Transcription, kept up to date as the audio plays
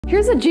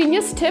Here's a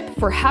genius tip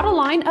for how to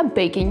line a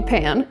baking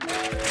pan.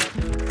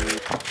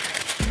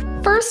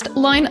 First,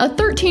 line a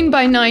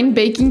 13x9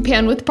 baking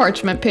pan with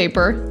parchment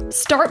paper.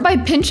 Start by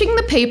pinching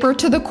the paper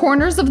to the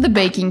corners of the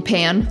baking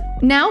pan.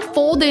 Now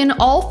fold in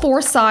all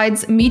 4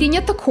 sides, meeting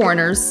at the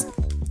corners.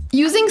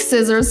 Using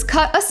scissors,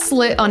 cut a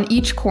slit on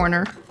each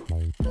corner.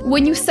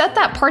 When you set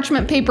that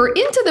parchment paper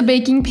into the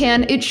baking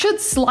pan, it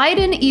should slide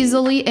in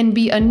easily and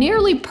be a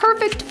nearly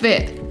perfect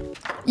fit.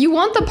 You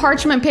want the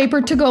parchment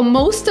paper to go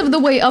most of the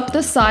way up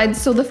the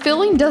sides so the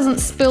filling doesn't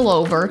spill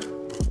over.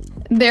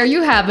 There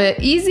you have it,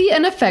 easy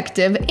and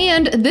effective,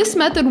 and this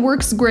method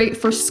works great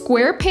for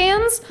square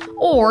pans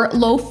or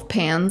loaf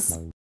pans.